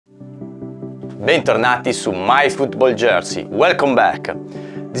bentornati su My Football Jersey. Welcome back.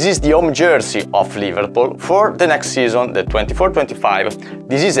 This is the home jersey of Liverpool for the next season, the 24-25.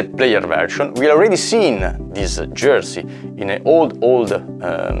 This is a player version. We already seen this jersey in an old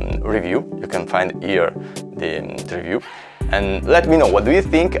review. You can find here the review. And let me know what do you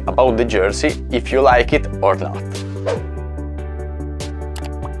think about the jersey, if you like it or not.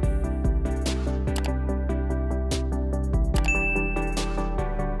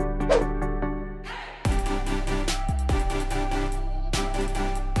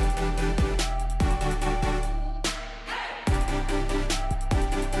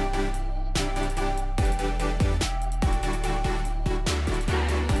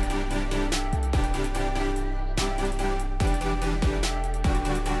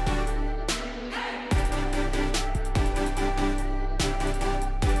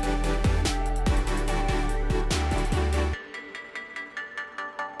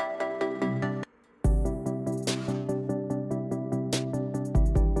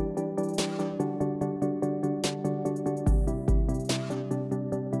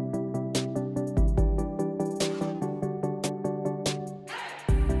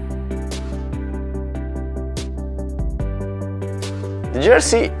 The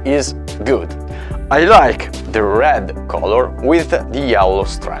jersey is good. I like the red color with the yellow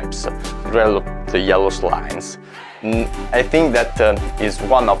stripes, the yellow lines. I think that is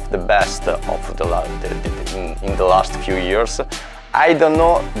one of the best of in the last few years. I don't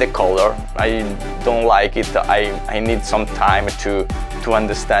know the color, I don't like it, I need some time to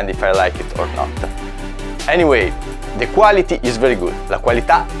understand if I like it or not. Anyway, the quality is very good, la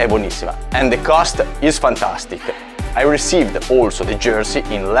qualità è buonissima, and the cost is fantastic. I received also the jersey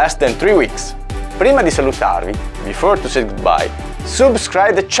in less than 3 weeks. Prima di salutarvi, before to say goodbye,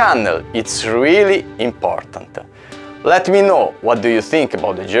 subscribe the channel, it's really important. Let me know what do you think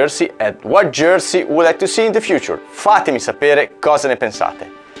about the jersey and what jersey would like to see in the future. Fatemi sapere cosa ne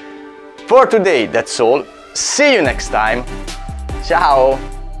pensate. For today, that's all. See you next time.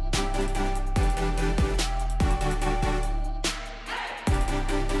 Ciao!